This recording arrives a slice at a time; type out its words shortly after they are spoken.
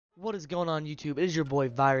What is going on, YouTube? It is your boy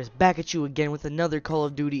Virus back at you again with another Call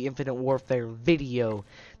of Duty Infinite Warfare video.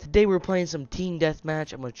 Today we're playing some team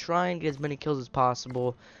deathmatch. I'm gonna try and get as many kills as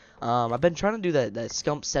possible. I've been trying to do that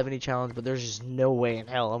SCUMPS 70 challenge, but there's just no way in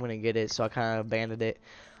hell I'm gonna get it, so I kind of abandoned it.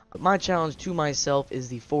 My challenge to myself is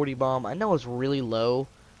the 40 bomb. I know it's really low,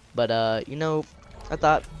 but you know, I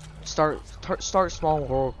thought start small,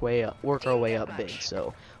 work our way up big.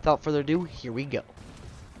 So without further ado, here we go.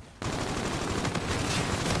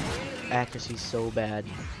 Accuracy's so bad.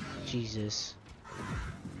 Jesus.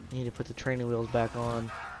 I need to put the training wheels back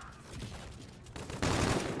on.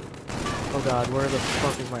 Oh god, where the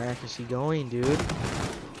fuck is my accuracy going, dude?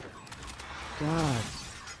 God.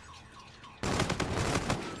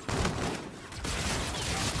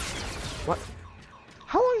 What?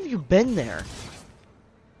 How long have you been there?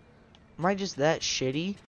 Am I just that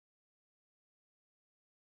shitty?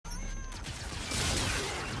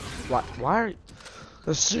 Why are...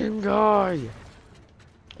 The same guy!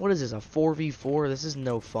 What is this, a 4v4? This is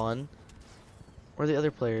no fun. Where are the other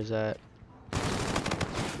players at?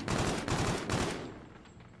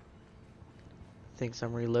 Thinks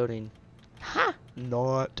I'm reloading. Ha!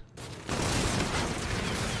 Not.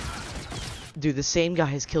 Dude, the same guy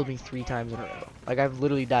has killed me 3 times in a row. Like, I've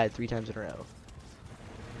literally died 3 times in a row.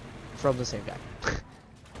 From the same guy.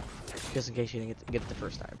 Just in case you didn't get it the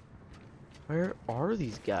first time. Where are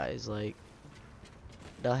these guys? Like...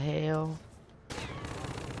 The hell?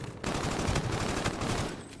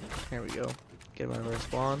 There we go. Get him out of our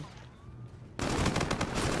spawn.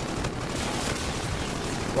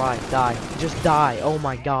 Why? Die. Just die. Oh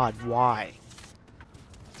my god, why?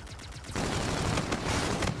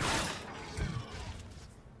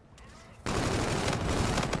 I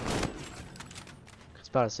was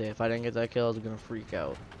about to say, if I didn't get that kill, I was gonna freak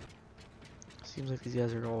out. Seems like these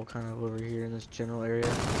guys are all kind of over here in this general area.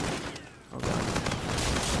 Oh god.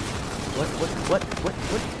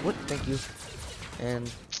 What? Thank you. And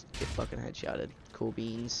get fucking headshotted. Cool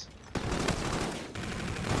beans.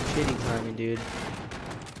 Shitty timing, dude.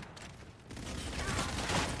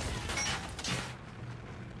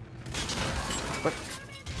 What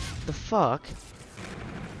the fuck?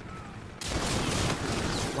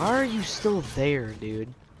 Why are you still there,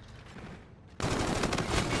 dude?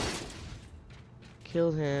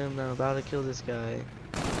 Killed him. I'm about to kill this guy.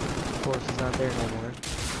 Of course, he's not there no more.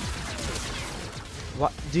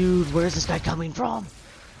 What? Dude, where's this guy coming from?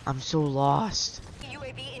 I'm so lost.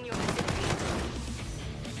 UAV in your vicinity.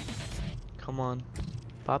 Come on.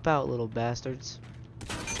 Pop out, little bastards.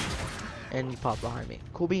 And you pop behind me.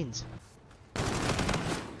 Cool beans.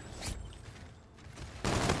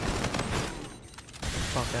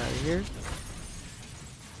 Fuck out of here.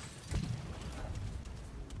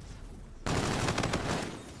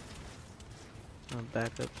 I'll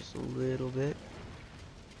back up just a little bit.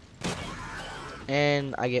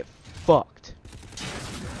 And I get fucked.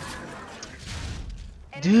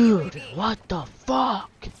 Dude, what the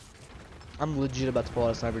fuck? I'm legit about to pull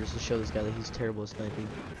out a sniper just to show this guy that he's terrible at sniping.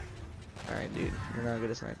 Alright, dude, you're not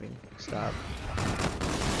good at sniping. Stop.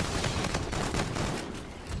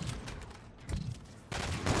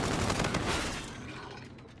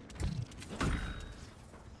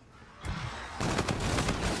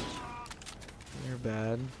 You're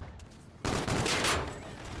bad.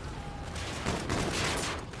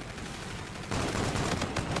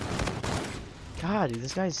 God, dude,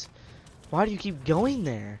 this guy's... Why do you keep going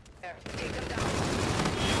there? Take them down.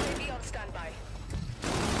 UAV on standby.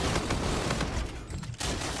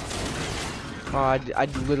 Oh, I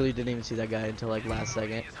literally didn't even see that guy until like last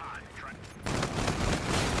second.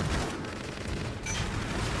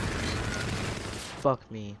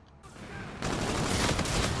 Fuck me.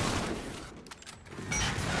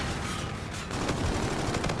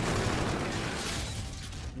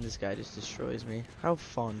 And this guy just destroys me. How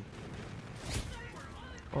fun.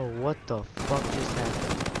 Oh, what the fuck just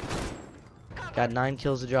happened? Got 9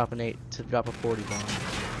 kills to drop an 8 to drop a 40 bomb.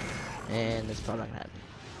 And it's probably not gonna happen.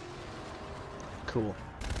 Cool.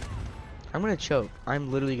 I'm gonna choke.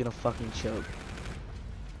 I'm literally gonna fucking choke.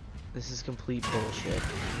 This is complete bullshit.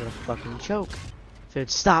 I'm gonna fucking choke. If it would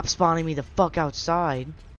stop spawning me the fuck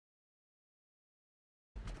outside.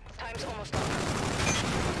 Time's almost up.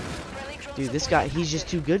 Dude, this guy, he's just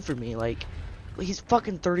too good for me. Like, he's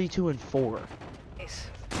fucking 32 and 4.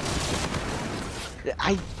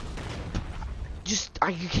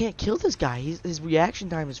 You can't kill this guy. His reaction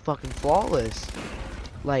time is fucking flawless.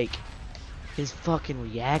 Like, his fucking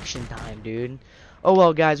reaction time, dude. Oh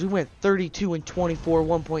well, guys, we went 32 and 24,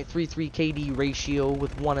 1.33 KD ratio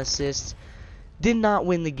with 1 assist. Did not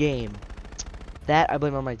win the game. That I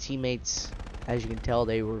blame on my teammates. As you can tell,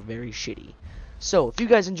 they were very shitty. So, if you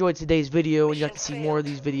guys enjoyed today's video and you'd like to see more of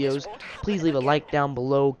these videos, please leave a like down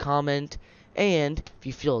below, comment, and if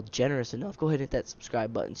you feel generous enough, go ahead and hit that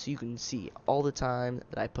subscribe button so you can see all the time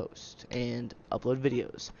that I post and upload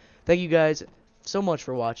videos. Thank you guys so much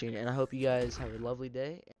for watching, and I hope you guys have a lovely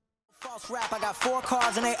day. False rap, I got 4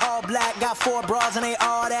 cars and they all black, got 4 bras and they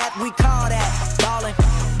all that, we call that ballin',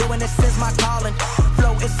 doing this is my calling.